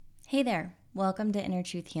Hey there, welcome to Inner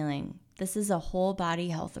Truth Healing. This is a whole body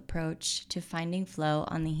health approach to finding flow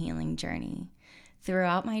on the healing journey.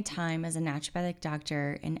 Throughout my time as a naturopathic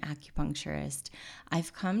doctor and acupuncturist,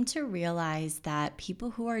 I've come to realize that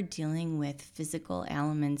people who are dealing with physical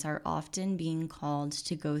ailments are often being called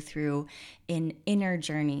to go through an inner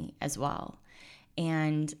journey as well.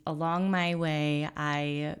 And along my way,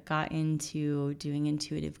 I got into doing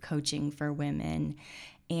intuitive coaching for women,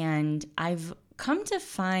 and I've come to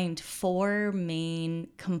find four main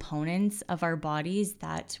components of our bodies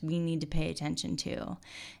that we need to pay attention to.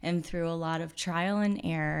 And through a lot of trial and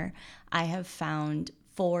error, I have found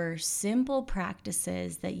four simple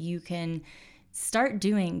practices that you can start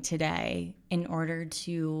doing today in order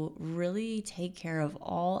to really take care of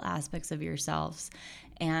all aspects of yourselves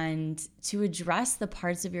and to address the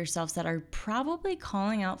parts of yourselves that are probably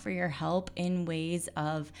calling out for your help in ways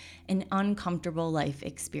of an uncomfortable life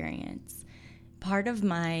experience. Part of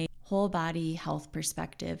my whole body health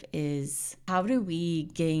perspective is how do we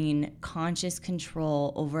gain conscious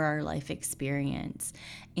control over our life experience?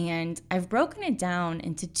 And I've broken it down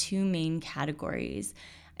into two main categories.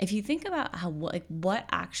 If you think about what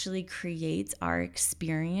actually creates our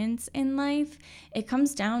experience in life, it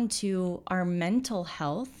comes down to our mental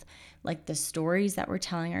health, like the stories that we're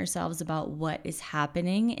telling ourselves about what is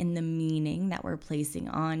happening and the meaning that we're placing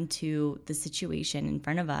onto the situation in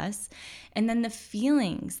front of us, and then the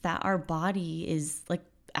feelings that our body is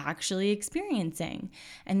actually experiencing.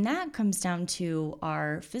 And that comes down to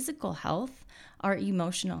our physical health, our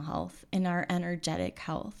emotional health, and our energetic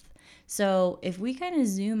health. So if we kind of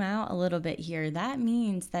zoom out a little bit here, that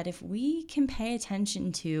means that if we can pay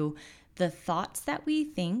attention to the thoughts that we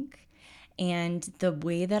think and the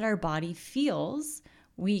way that our body feels,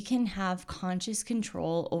 we can have conscious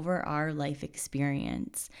control over our life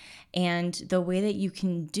experience. And the way that you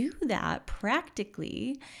can do that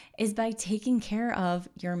practically is by taking care of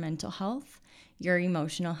your mental health, your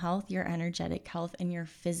emotional health, your energetic health, and your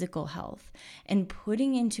physical health, and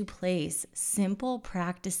putting into place simple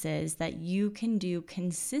practices that you can do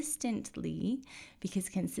consistently, because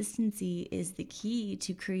consistency is the key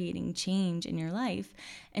to creating change in your life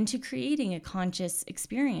and to creating a conscious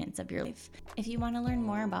experience of your life. If you want to learn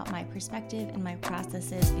more about my perspective and my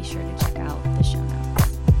processes, be sure to check out the show notes.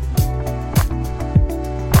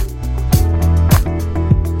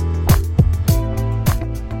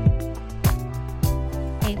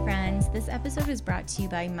 This episode is brought to you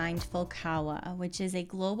by Mindful Kawa, which is a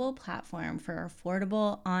global platform for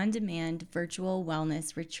affordable, on-demand virtual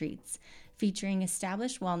wellness retreats featuring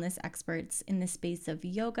established wellness experts in the space of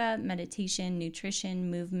yoga, meditation,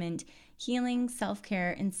 nutrition, movement, healing,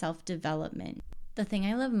 self-care, and self-development. The thing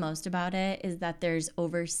I love most about it is that there's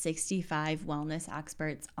over 65 wellness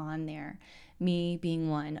experts on there, me being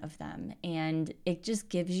one of them. And it just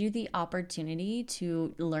gives you the opportunity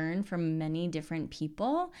to learn from many different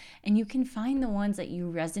people, and you can find the ones that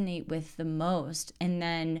you resonate with the most. And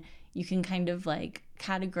then you can kind of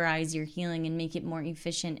categorize your healing and make it more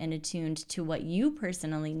efficient and attuned to what you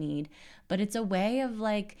personally need. But it's a way of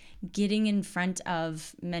getting in front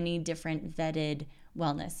of many different vetted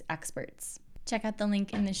wellness experts. Check out the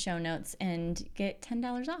link in the show notes and get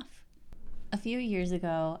 $10 off. A few years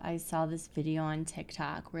ago, I saw this video on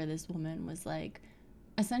TikTok where this woman was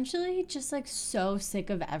essentially just so sick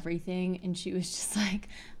of everything. And she was just fuck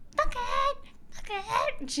it.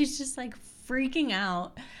 And she's just freaking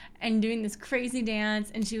out and doing this crazy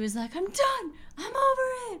dance. And she was I'm done. I'm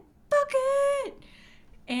over it. Fuck it.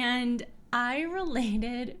 And I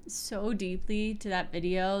related so deeply to that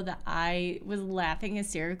video that I was laughing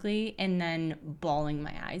hysterically and then bawling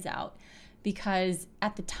my eyes out. Because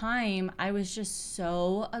at the time, I was just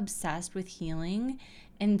so obsessed with healing,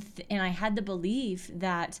 and I had the belief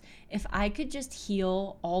that if I could just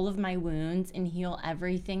heal all of my wounds and heal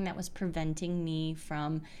everything that was preventing me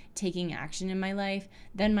from taking action in my life,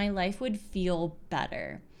 then my life would feel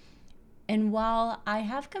better. And while I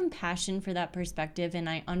have compassion for that perspective and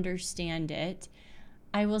I understand it,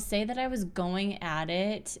 I will say that I was going at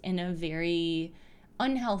it in a very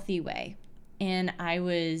unhealthy way. And I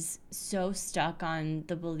was so stuck on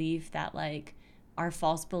the belief that our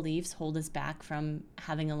false beliefs hold us back from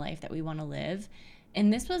having a life that we want to live.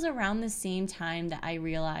 And this was around the same time that I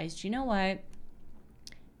realized, you know what?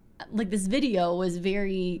 This video was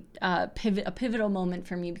very a pivotal moment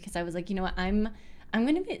for me, because I was you know what? I'm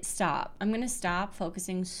going to stop. I'm going to stop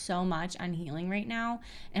focusing so much on healing right now,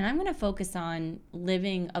 and I'm going to focus on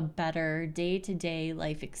living a better day-to-day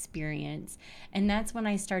life experience. And that's when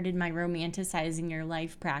I started my romanticizing your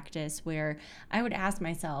life practice, where I would ask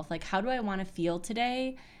myself, how do I want to feel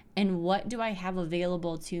today? And what do I have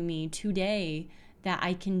available to me today that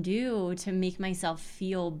I can do to make myself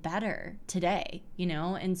feel better today,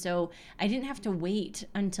 And so I didn't have to wait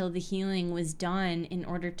until the healing was done in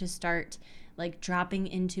order to start like dropping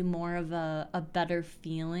into more of a better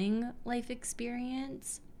feeling life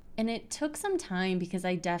experience. And it took some time because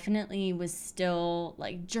I definitely was still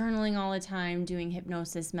like journaling all the time, doing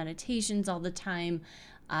hypnosis meditations all the time,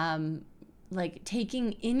 like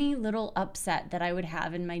taking any little upset that I would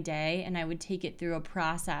have in my day, and I would take it through a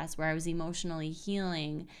process where I was emotionally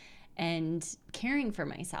healing and caring for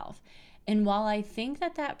myself. And while I think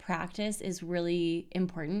that practice is really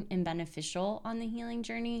important and beneficial on the healing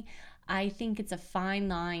journey, I think it's a fine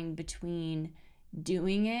line between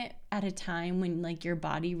doing it at a time when like your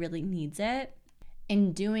body really needs it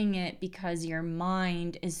and doing it because your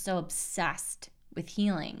mind is so obsessed with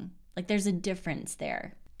healing. Like there's a difference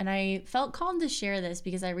there. And I felt called to share this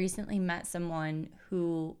because I recently met someone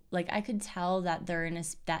who, like, I could tell that they're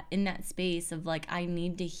in that space of like, I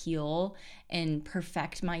need to heal and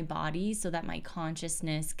perfect my body so that my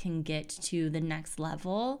consciousness can get to the next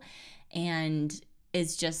level, and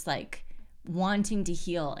is just like wanting to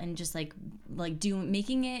heal and just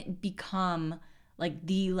making it become like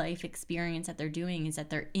the life experience that they're doing, is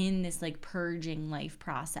that they're in this like purging life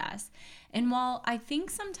process. And while I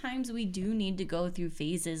think sometimes we do need to go through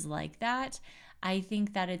phases like that, I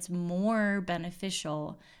think that it's more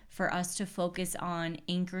beneficial for us to focus on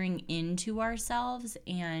anchoring into ourselves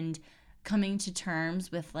and coming to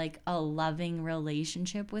terms with like a loving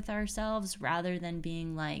relationship with ourselves, rather than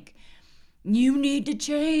being like, you need to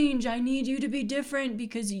change. I need you to be different,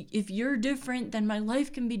 because if you're different, then my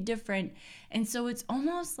life can be different. And so it's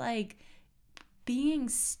almost like being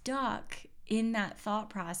stuck in that thought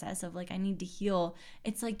process of like, I need to heal.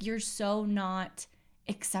 It's like you're so not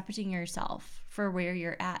accepting yourself for where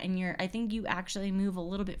you're at. And I think you actually move a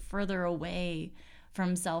little bit further away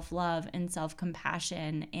from self-love and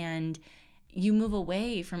self-compassion. And you move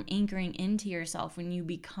away from anchoring into yourself when you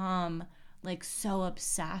become like so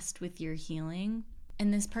obsessed with your healing.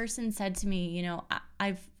 And this person said to me,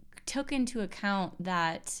 I've took into account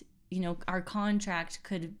that, our contract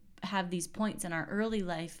could have these points in our early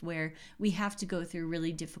life where we have to go through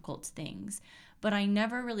really difficult things. But I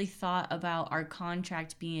never really thought about our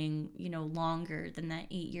contract being, longer than that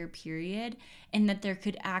 8-year period, and that there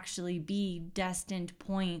could actually be destined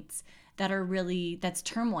points that are really, that's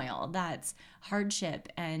turmoil, that's hardship,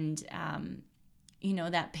 and,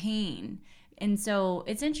 that pain. And so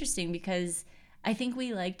it's interesting because I think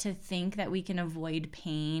we like to think that we can avoid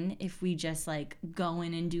pain if we just like go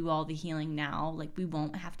in and do all the healing now. Like we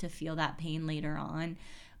won't have to feel that pain later on.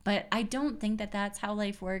 But I don't think that that's how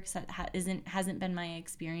life works. That hasn't been my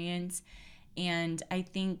experience. And I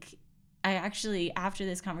think I actually, after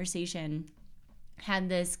this conversation, had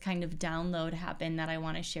this kind of download happen that I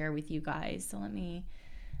want to share with you guys. So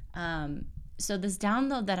so this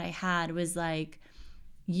download that I had was like,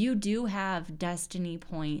 you do have destiny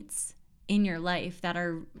points in your life that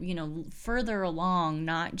are, further along,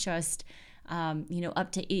 not just,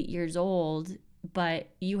 up to 8 years old,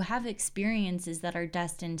 but you have experiences that are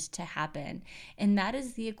destined to happen. And that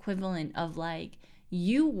is the equivalent of like,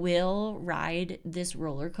 you will ride this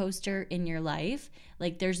roller coaster in your life.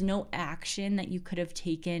 Like there's no action that you could have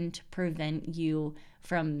taken to prevent you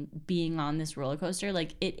from being on this roller coaster.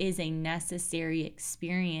 Like it is a necessary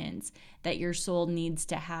experience that your soul needs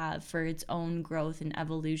to have for its own growth and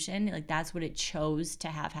evolution. Like that's what it chose to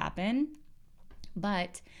have happen.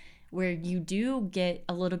 But where you do get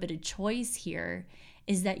a little bit of choice here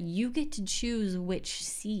is that you get to choose which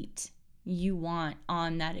seat you want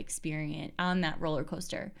on that experience, on that roller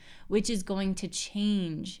coaster, which is going to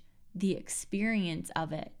change the experience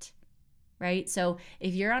of it. Right? So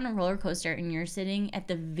if you're on a roller coaster and you're sitting at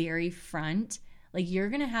the very front, like you're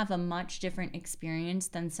going to have a much different experience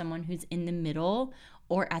than someone who's in the middle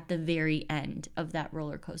or at the very end of that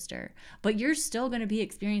roller coaster. But you're still going to be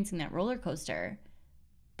experiencing that roller coaster,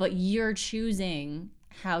 but you're choosing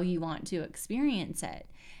how you want to experience it.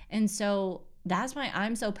 And so that's why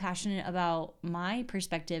I'm so passionate about my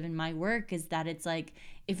perspective and my work, is that it's like,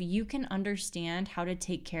 if you can understand how to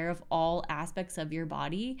take care of all aspects of your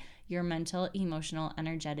body, your mental, emotional,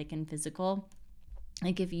 energetic, and physical,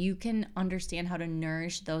 like if you can understand how to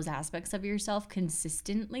nourish those aspects of yourself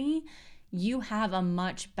consistently, you have a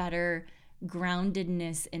much better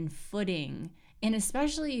groundedness and footing. And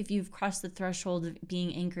especially if you've crossed the threshold of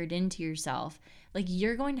being anchored into yourself, like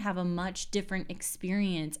you're going to have a much different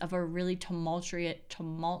experience of a really tumultuous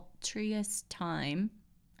time.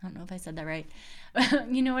 I don't know if I said that right.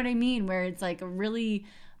 You know what I mean? Where it's like a really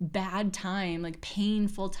bad time, like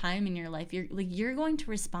painful time in your life, you're going to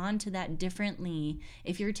respond to that differently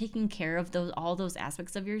if you're taking care of all those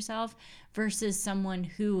aspects of yourself versus someone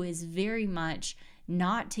who is very much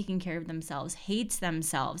not taking care of themselves, hates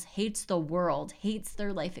the world, hates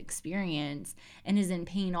their life experience, and is in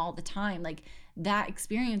pain all the time. Like, that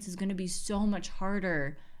experience is going to be so much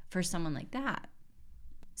harder for someone like that.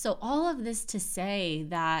 So all of this to say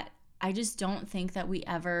that I just don't think that we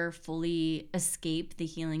ever fully escape the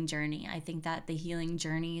healing journey. I think that the healing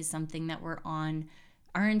journey is something that we're on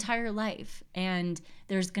our entire life. And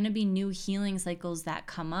there's going to be new healing cycles that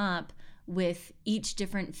come up with each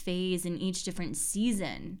different phase and each different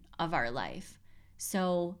season of our life.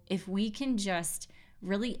 So if we can just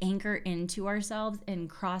really anchor into ourselves and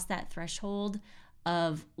cross that threshold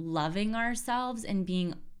of loving ourselves and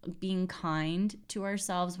being kind to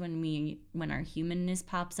ourselves when our humanness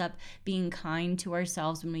pops up, being kind to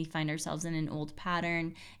ourselves when we find ourselves in an old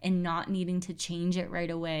pattern and not needing to change it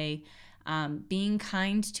right away, being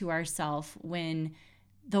kind to ourselves when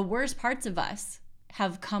the worst parts of us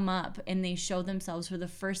have come up and they show themselves for the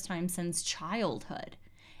first time since childhood,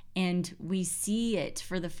 and we see it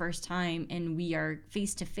for the first time and we are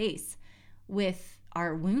face to face with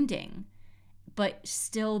our wounding, but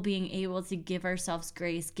still being able to give ourselves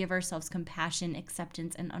grace, give ourselves compassion,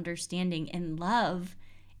 acceptance, and understanding and love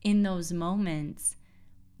in those moments.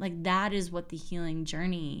 Like, that is what the healing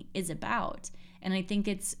journey is about. And I think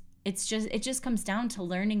it just comes down to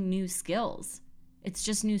learning new skills. It's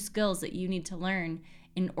just new skills that you need to learn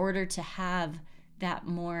in order to have that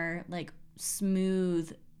more like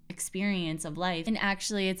smooth experience of life. And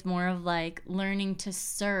actually, it's more of like learning to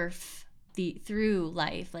surf through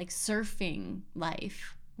life, like surfing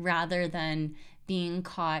life, rather than being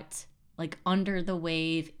caught like under the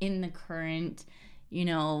wave, in the current,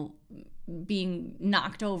 being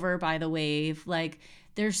knocked over by the wave. Like,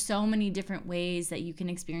 there's so many different ways that you can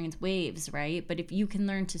experience waves, right? But if you can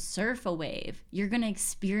learn to surf a wave, you're going to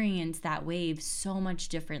experience that wave so much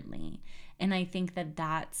differently. And I think that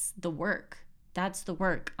that's the work. That's the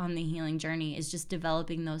work on the healing journey, is just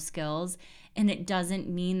developing those skills. And it doesn't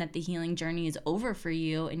mean that the healing journey is over for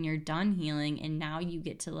you and you're done healing and now you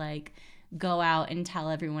get to like go out and tell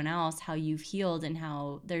everyone else how you've healed and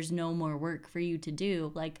how there's no more work for you to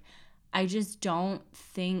do. Like, I just don't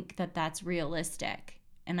think that that's realistic.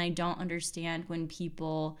 And I don't understand when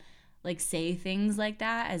people like say things like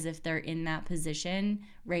that as if they're in that position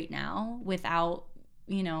right now without,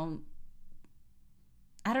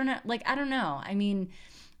 I don't know. I mean,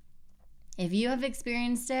 if you have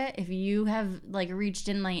experienced it, if you have like reached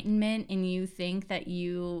enlightenment and you think that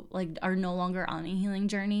you like are no longer on a healing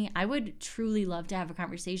journey, I would truly love to have a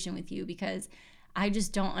conversation with you, because I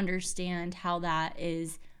just don't understand how that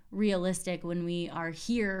is realistic when we are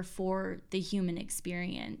here for the human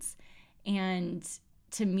experience. And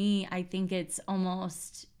to me, I think it's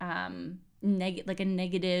almost like a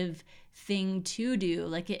negative thing to do.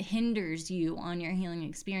 Like, it hinders you on your healing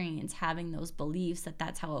experience, having those beliefs that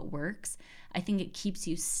that's how it works. I think it keeps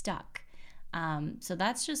you stuck. So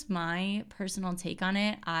that's just my personal take on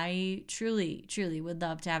it. I truly, truly would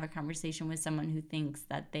love to have a conversation with someone who thinks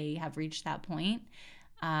that they have reached that point.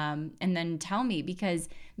 And then tell me, because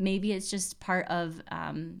maybe it's just part of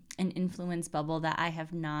an influence bubble that I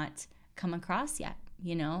have not come across yet,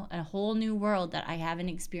 a whole new world that I haven't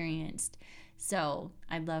experienced. So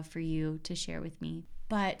I'd love for you to share with me.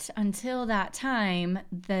 But until that time,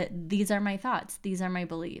 these are my thoughts, these are my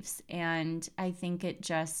beliefs. And I think it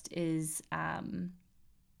just is,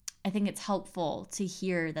 I think it's helpful to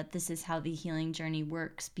hear that this is how the healing journey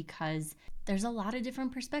works, because there's a lot of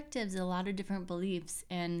different perspectives, a lot of different beliefs.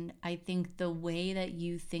 And I think the way that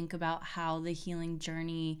you think about how the healing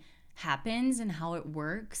journey happens and how it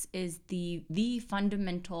works is the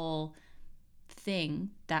fundamental thing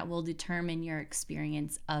that will determine your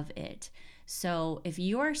experience of it. So if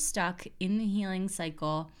you are stuck in the healing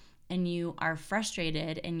cycle and you are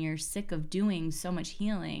frustrated and you're sick of doing so much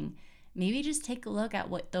healing, maybe just take a look at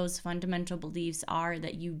what those fundamental beliefs are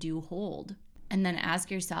that you do hold. And then ask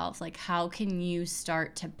yourself, like, how can you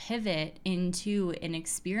start to pivot into an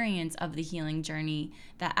experience of the healing journey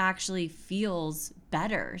that actually feels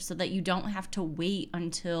better, so that you don't have to wait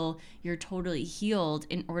until you're totally healed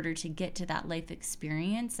in order to get to that life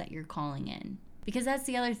experience that you're calling in. Because that's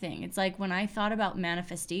the other thing. It's like, when I thought about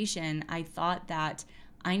manifestation, I thought that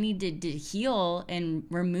I needed to heal and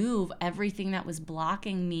remove everything that was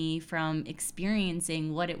blocking me from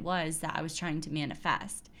experiencing what it was that I was trying to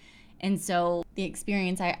manifest. And so the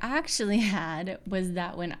experience I actually had was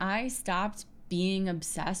that when I stopped being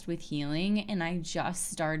obsessed with healing and I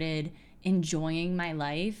just started enjoying my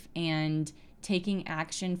life and taking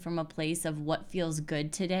action from a place of what feels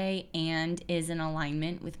good today and is in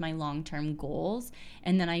alignment with my long-term goals,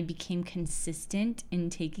 and then I became consistent in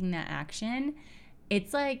taking that action.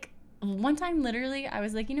 It's like one time literally I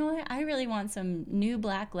was like, you know what, I really want some new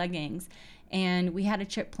black leggings, and we had a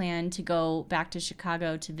trip planned to go back to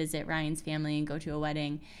Chicago to visit Ryan's family and go to a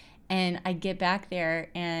wedding. And I get back there,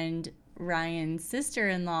 and Ryan's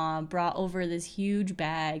sister-in-law brought over this huge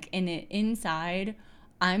bag, and it inside,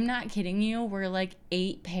 I'm not kidding you, were like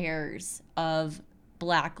 8 pairs of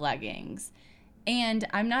black leggings. And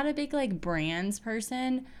I'm not a big like brands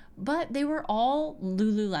person, but they were all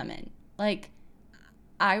Lululemon. Like,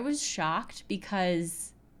 I was shocked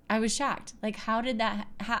because I was shocked. Like, how did that,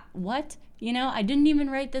 what? You know, I didn't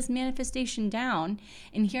even write this manifestation down.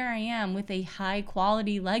 And here I am with a high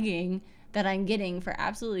quality legging that I'm getting for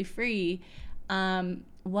absolutely free.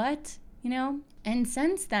 What? You know? And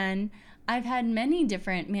since then, I've had many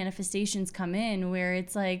different manifestations come in where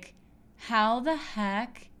it's like, how the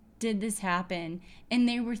heck did this happen? And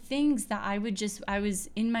they were things that I was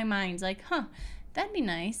in my mind like, that'd be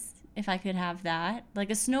nice if I could have that. Like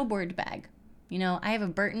a snowboard bag. You know, I have a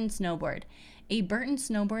Burton snowboard. A Burton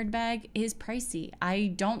snowboard bag is pricey.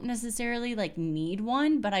 I don't necessarily like need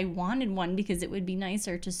one, but I wanted one because it would be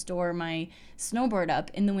nicer to store my snowboard up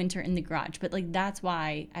in the winter in the garage. But like, that's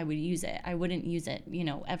why I would use it. I wouldn't use it, you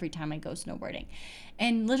know, every time I go snowboarding.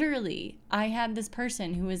 And literally, I had this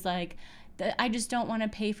person who was like, I just don't want to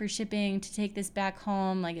pay for shipping to take this back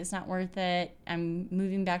home. Like, it's not worth it. I'm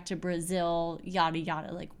moving back to Brazil, yada,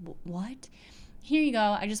 yada. Like, what? Here you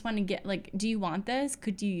go. I just want to get, like, do you want this?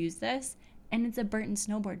 Could you use this? And it's a Burton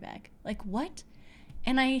snowboard bag. Like, what?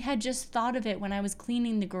 And I had just thought of it when I was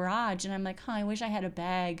cleaning the garage. And I'm like, I wish I had a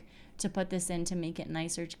bag to put this in to make it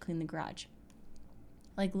nicer to clean the garage.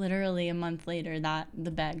 Like, literally a month later,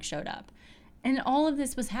 the bag showed up. And all of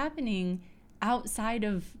this was happening outside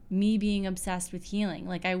of me being obsessed with healing.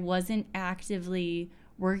 Like, I wasn't actively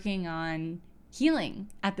working on healing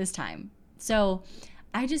at this time. So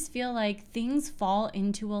I just feel like things fall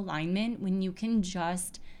into alignment when you can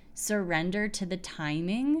just surrender to the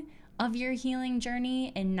timing of your healing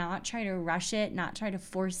journey and not try to rush it, not try to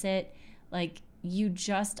force it. Like, you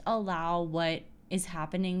just allow what is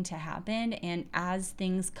happening to happen. And as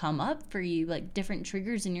things come up for you, like different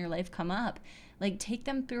triggers in your life come up, like take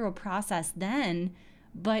them through a process then.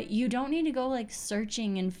 But you don't need to go like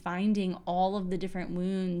searching and finding all of the different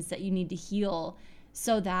wounds that you need to heal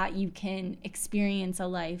so that you can experience a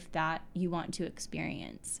life that you want to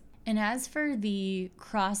experience. And as for the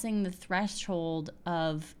crossing the threshold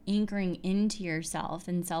of anchoring into yourself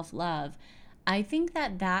and self-love, I think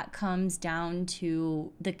that comes down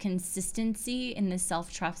to the consistency and the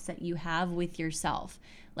self-trust that you have with yourself.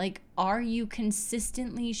 Like, are you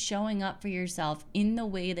consistently showing up for yourself in the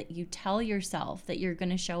way that you tell yourself that you're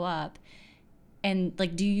going to show up? And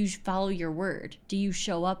like, do you follow your word? Do you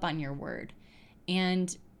show up on your word?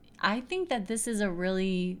 And I think that this is a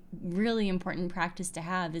really, really important practice to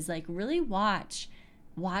have, is like really watch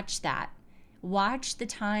that. Watch the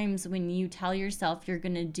times when you tell yourself you're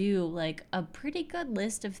going to do like a pretty good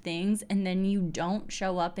list of things and then you don't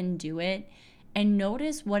show up and do it, and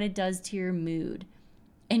notice what it does to your mood.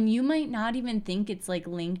 And you might not even think it's like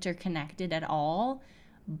linked or connected at all,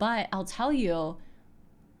 but I'll tell you,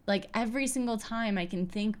 like every single time I can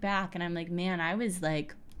think back and I'm like, man, I was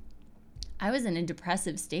in a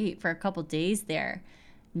depressive state for a couple days there.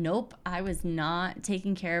 Nope, I was not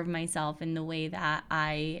taking care of myself in the way that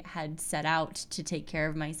I had set out to take care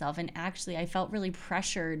of myself. And actually, I felt really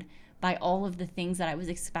pressured by all of the things that I was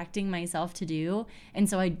expecting myself to do. And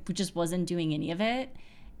so I just wasn't doing any of it.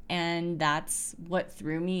 And that's what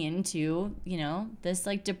threw me into, you know, this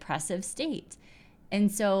like depressive state. And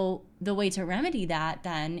so the way to remedy that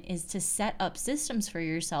then is to set up systems for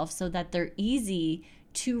yourself so that they're easy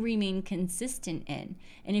to remain consistent in.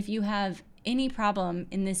 And if you have any problem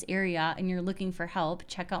in this area and you're looking for help,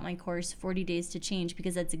 check out my course, 40 Days to Change,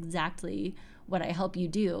 because that's exactly what I help you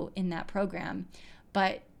do in that program.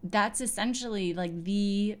 But that's essentially like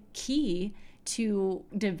the key to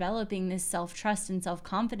developing this self-trust and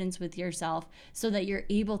self-confidence with yourself so that you're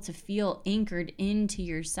able to feel anchored into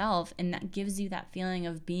yourself. And that gives you that feeling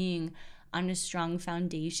of being on a strong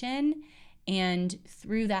foundation. And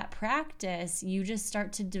through that practice, you just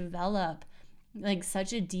start to develop like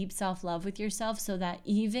such a deep self-love with yourself so that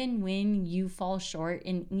even when you fall short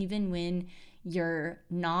and even when you're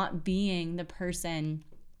not being the person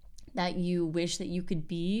that you wish that you could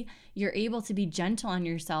be, you're able to be gentle on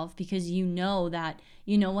yourself because you know that,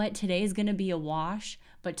 you know what, today is going to be a wash,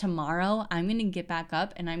 but tomorrow I'm going to get back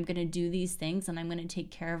up and I'm going to do these things and I'm going to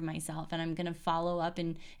take care of myself and I'm going to follow up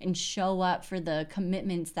and show up for the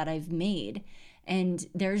commitments that I've made. And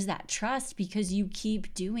there's that trust because you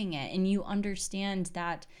keep doing it and you understand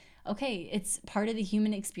that, okay, it's part of the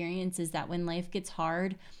human experience is that when life gets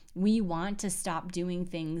hard, we want to stop doing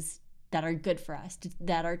things that are good for us,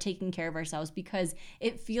 that are taking care of ourselves because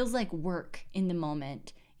it feels like work in the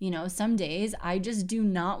moment. You know, some days I just do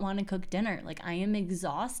not want to cook dinner. Like I am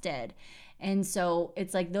exhausted. And so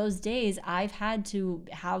it's like those days I've had to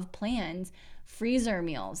have plans, freezer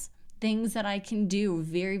meals, things that I can do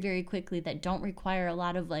very, very quickly that don't require a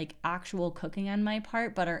lot of like actual cooking on my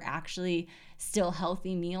part, but are actually still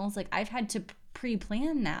healthy meals. Like I've had to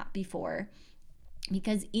pre-plan that before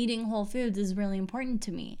because eating whole foods is really important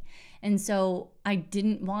to me. And so I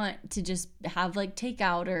didn't want to just have like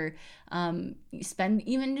takeout or spend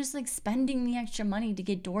even just like spending the extra money to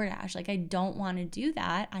get DoorDash. Like I don't want to do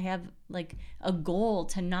that. I have like a goal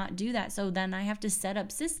to not do that. So then I have to set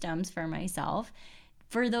up systems for myself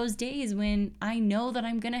for those days when I know that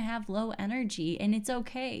I'm going to have low energy, and it's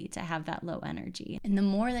okay to have that low energy. And the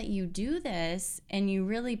more that you do this and you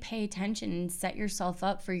really pay attention and set yourself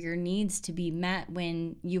up for your needs to be met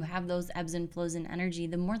when you have those ebbs and flows in energy,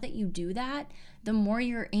 the more that you do that, the more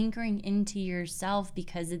you're anchoring into yourself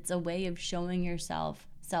because it's a way of showing yourself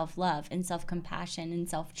self-love and self-compassion and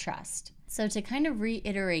self-trust. So to kind of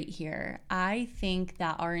reiterate here, I think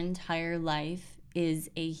that our entire life is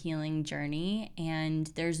a healing journey, and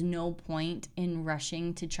there's no point in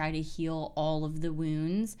rushing to try to heal all of the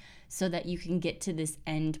wounds so that you can get to this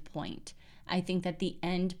end point. I think that the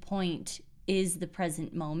end point is the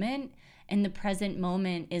present moment, and the present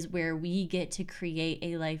moment is where we get to create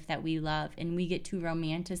a life that we love, and we get to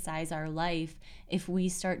romanticize our life if we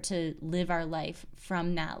start to live our life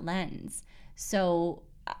from that lens. So,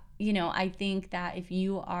 you know, I think that if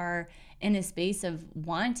you are in a space of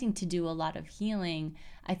wanting to do a lot of healing,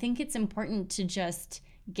 I think it's important to just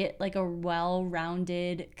get like a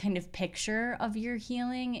well-rounded kind of picture of your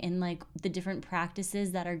healing and like the different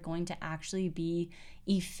practices that are going to actually be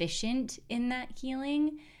efficient in that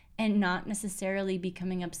healing, and not necessarily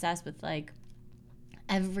becoming obsessed with like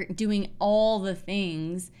doing all the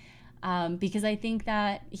things. Because I think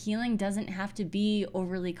that healing doesn't have to be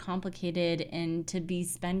overly complicated and to be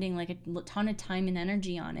spending like a ton of time and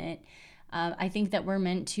energy on it. I think that we're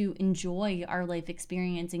meant to enjoy our life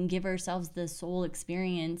experience and give ourselves the soul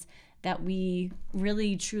experience that we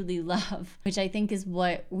really truly love, which I think is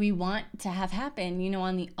what we want to have happen, you know,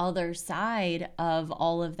 on the other side of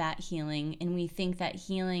all of that healing. And we think that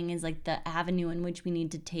healing is like the avenue in which we need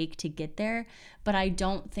to take to get there, but I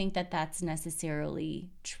don't think that that's necessarily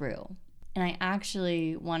true. And I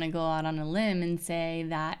actually want to go out on a limb and say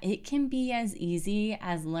that it can be as easy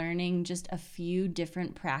as learning just a few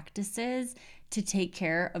different practices to take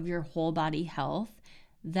care of your whole body health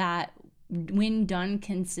that, when done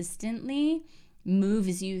consistently,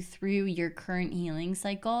 moves you through your current healing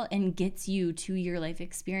cycle and gets you to your life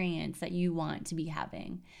experience that you want to be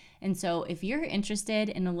having. And so if you're interested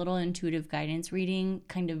in a little intuitive guidance reading,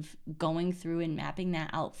 kind of going through and mapping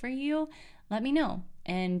that out for you, let me know.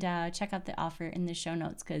 And check out the offer in the show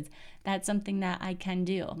notes, because that's something that I can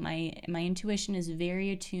do. My intuition is very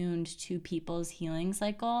attuned to people's healing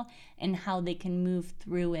cycle and how they can move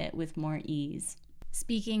through it with more ease.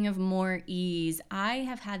 Speaking of more ease, I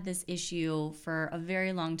have had this issue for a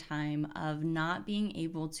very long time of not being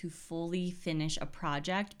able to fully finish a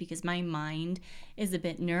project because my mind is a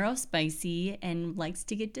bit neurospicy and likes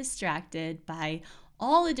to get distracted by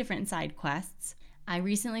all the different side quests. I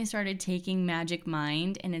recently started taking Magic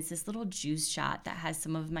Mind, and it's this little juice shot that has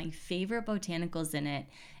some of my favorite botanicals in it,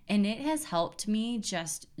 and it has helped me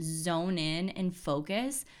just zone in and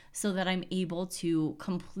focus so that I'm able to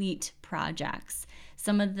complete projects.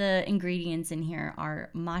 Some of the ingredients in here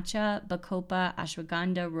are matcha, bacopa,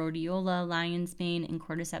 ashwagandha, rhodiola, lion's mane, and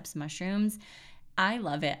cordyceps mushrooms. I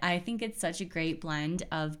love it. I think it's such a great blend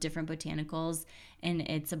of different botanicals, and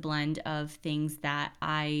it's a blend of things that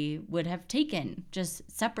I would have taken just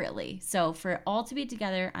separately. So for it all to be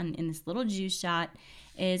together in this little juice shot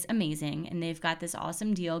is amazing. And they've got this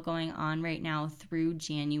awesome deal going on right now through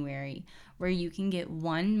January, where you can get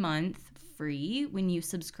 1 month free when you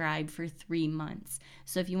subscribe for 3 months.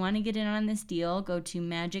 So if you want to get in on this deal, go to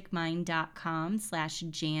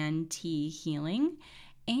magicmind.com/JanTHealing.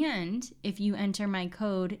 And if you enter my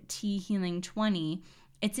code THealing20,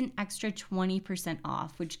 it's an extra 20%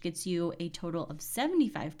 off, which gets you a total of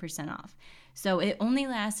 75% off. So it only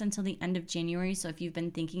lasts until the end of January. So if you've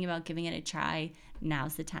been thinking about giving it a try,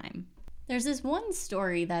 now's the time. There's this one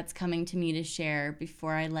story that's coming to me to share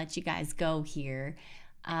before I let you guys go here.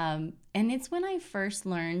 And it's when I first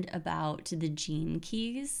learned about the gene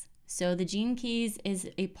keys. So the gene keys is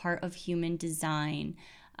a part of human design.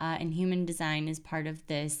 And human design is part of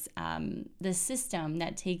this the system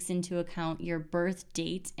that takes into account your birth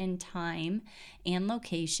date and time and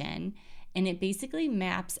location. And it basically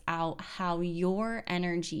maps out how your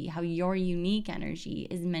energy, how your unique energy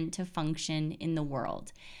is meant to function in the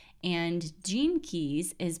world. And Gene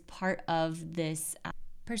Keys is part of this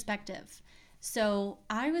perspective. So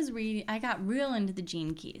I got real into the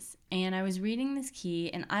Gene Keys, and I was reading this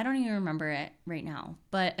key, and I don't even remember it right now.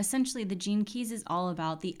 But essentially, the Gene Keys is all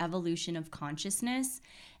about the evolution of consciousness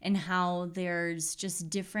and how there's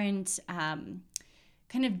just different,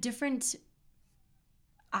 different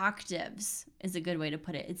octaves is a good way to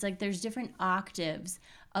put it. It's like there's different octaves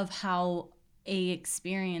of how a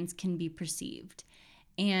experience can be perceived.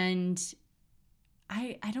 And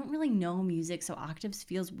I don't really know music, so octaves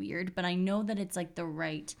feels weird, but I know that it's like the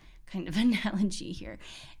right kind of analogy here.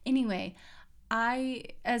 Anyway,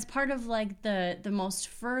 as part of like the most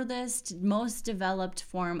furthest, most developed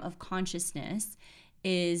form of consciousness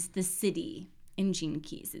is the Siddhi in Gene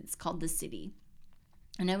Keys. It's called the Siddhi.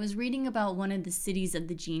 And I was reading about one of the cities of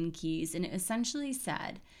the Gene Keys, and it essentially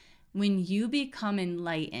said, when you become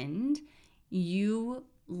enlightened, you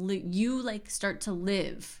like start to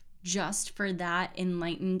live just for that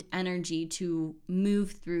enlightened energy to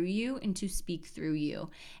move through you and to speak through you,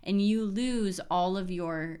 and you lose all of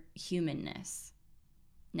your humanness.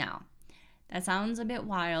 Now, that sounds a bit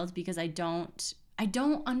wild because I don't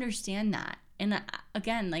understand that. And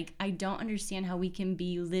again, like, I don't understand how we can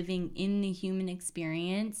be living in the human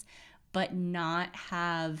experience but not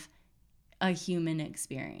have a human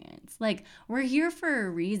experience. Like, we're here for a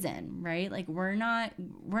reason, right? Like, we're not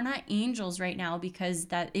angels right now because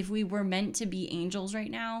that if we were meant to be angels right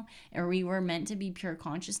now, or we were meant to be pure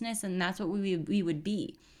consciousness, and that's what we would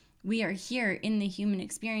be. We are here in the human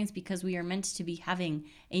experience because we are meant to be having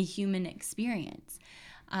a human experience.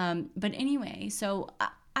 But anyway, so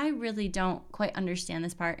I really don't quite understand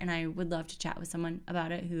this part, and I would love to chat with someone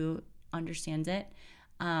about it who understands it.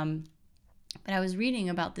 But I was reading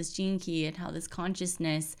about this gene key and how this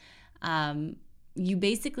consciousness, you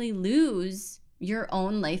basically lose your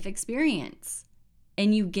own life experience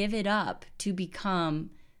and you give it up to become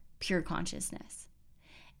pure consciousness.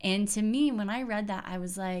 And to me, when I read that, I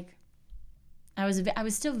was like, I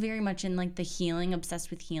was still very much in like the healing, obsessed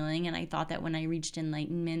with healing. And I thought that when I reached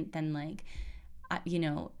enlightenment, then like,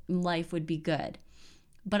 life would be good.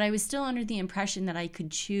 But I was still under the impression that I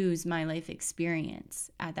could choose my life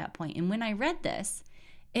experience at that point. And when I read this,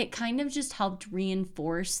 it kind of just helped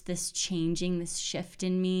reinforce this shift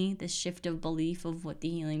in me, this shift of belief of what the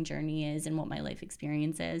healing journey is and what my life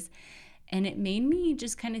experience is. And it made me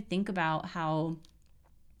just kind of think about how,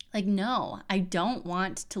 like, no, I don't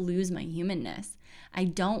want to lose my humanness. I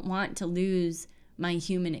don't want to lose my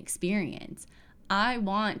human experience. I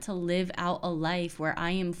want to live out a life where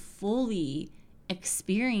I am fully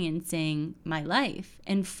experiencing my life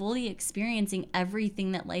and fully experiencing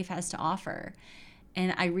everything that life has to offer.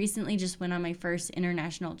 And I recently just went on my first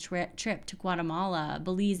international trip to Guatemala,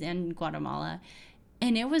 Belize and Guatemala.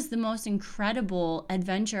 And it was the most incredible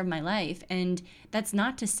adventure of my life. And that's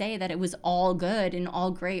not to say that it was all good and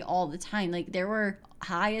all great all the time. Like, there were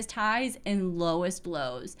highest highs and lowest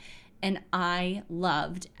lows. And I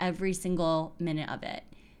loved every single minute of it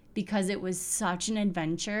because it was such an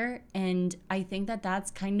adventure. And I think that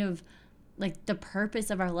that's kind of like the purpose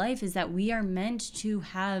of our life, is that we are meant to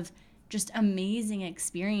have just amazing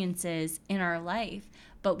experiences in our life.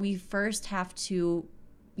 But we first have to,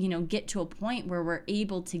 get to a point where we're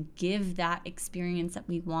able to give that experience that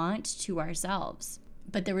we want to ourselves.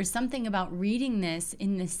 But there was something about reading this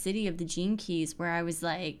in the City of the Gene Keys where I was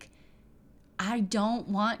like, I don't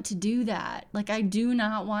want to do that. Like, I do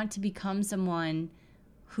not want to become someone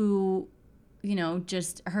who,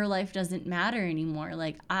 just her life doesn't matter anymore.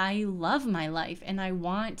 Like, I love my life and I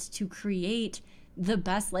want to create the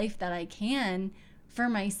best life that I can for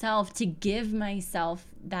myself, to give myself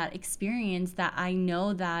that experience that I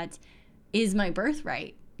know that is my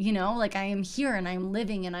birthright. Like, I am here and I'm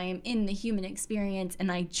living and I am in the human experience, and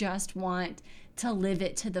I just want to live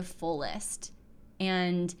it to the fullest.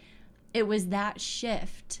 And it was that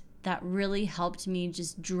shift that really helped me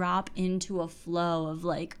just drop into a flow of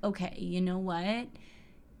like, okay, you know what?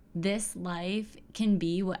 This life can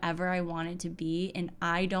be whatever I want it to be, and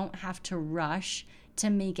I don't have to rush to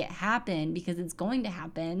make it happen, because it's going to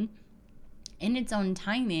happen in its own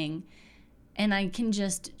timing. And I can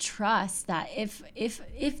just trust that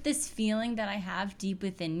if this feeling that I have deep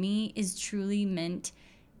within me is truly meant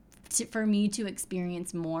for me to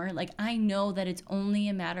experience more, like, I know that it's only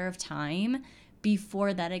a matter of time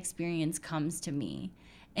before that experience comes to me.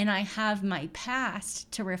 And I have my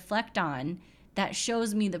past to reflect on that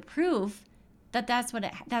shows me the proof that that's what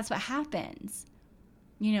happens.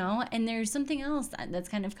 And there's something else that's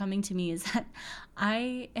kind of coming to me, is that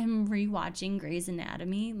I am rewatching Grey's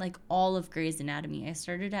Anatomy, like all of Grey's Anatomy. I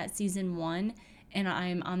started at season 1 and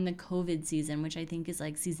I'm on the COVID season, which I think is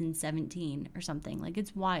like season 17 or something. Like,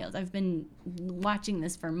 it's wild. I've been watching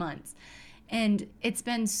this for months. And it's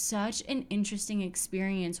been such an interesting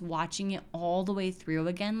experience watching it all the way through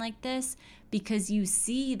again like this, because you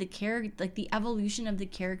see the evolution of the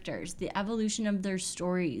characters, the evolution of their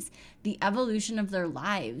stories, the evolution of their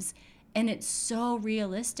lives. And it's so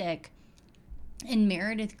realistic. And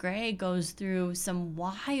Meredith Grey goes through some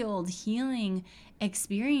wild healing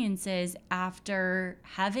experiences after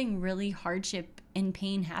having really hardship and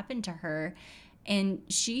pain happen to her. And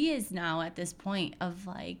she is now at this point of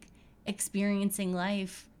like experiencing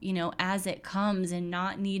life, as it comes, and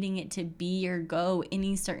not needing it to be or go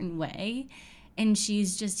any certain way. And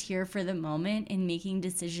she's just here for the moment and making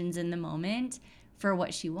decisions in the moment for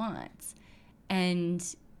what she wants. And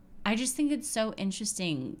I just think it's so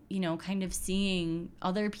interesting, kind of seeing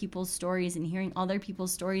other people's stories and hearing other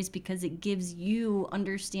people's stories, because it gives you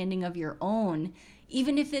understanding of your own,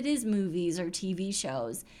 even if it is movies or TV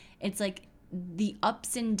shows. It's like the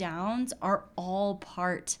ups and downs are all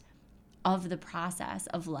part of the process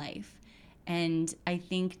of life. And I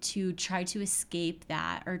think to try to escape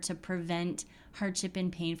that or to prevent hardship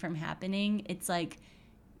and pain from happening, it's like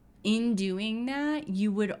in doing that,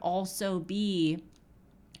 you would also be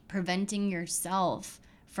preventing yourself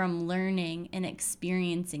from learning and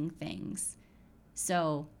experiencing things.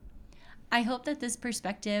 So I hope that this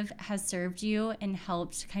perspective has served you and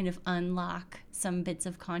helped kind of unlock some bits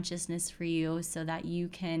of consciousness for you, so that you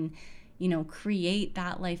can create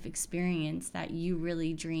that life experience that you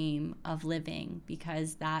really dream of living,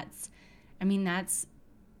 because that's,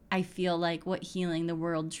 I feel like what healing the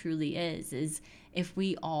world truly is if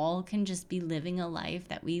we all can just be living a life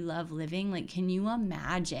that we love living. Like, can you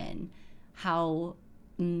imagine how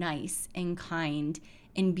nice and kind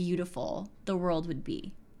and beautiful the world would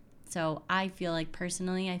be? So I feel like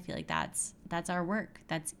that's our work.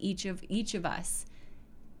 That's each of us.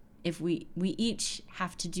 If we each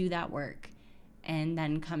have to do that work and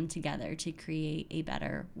then come together to create a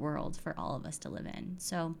better world for all of us to live in.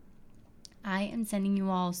 So I am sending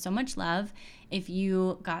you all so much love. If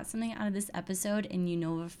you got something out of this episode and you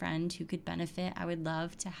know of a friend who could benefit, I would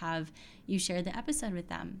love to have you share the episode with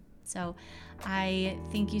them. So I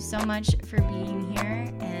thank you so much for being here,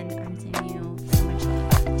 and I'm sending you so much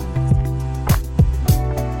love.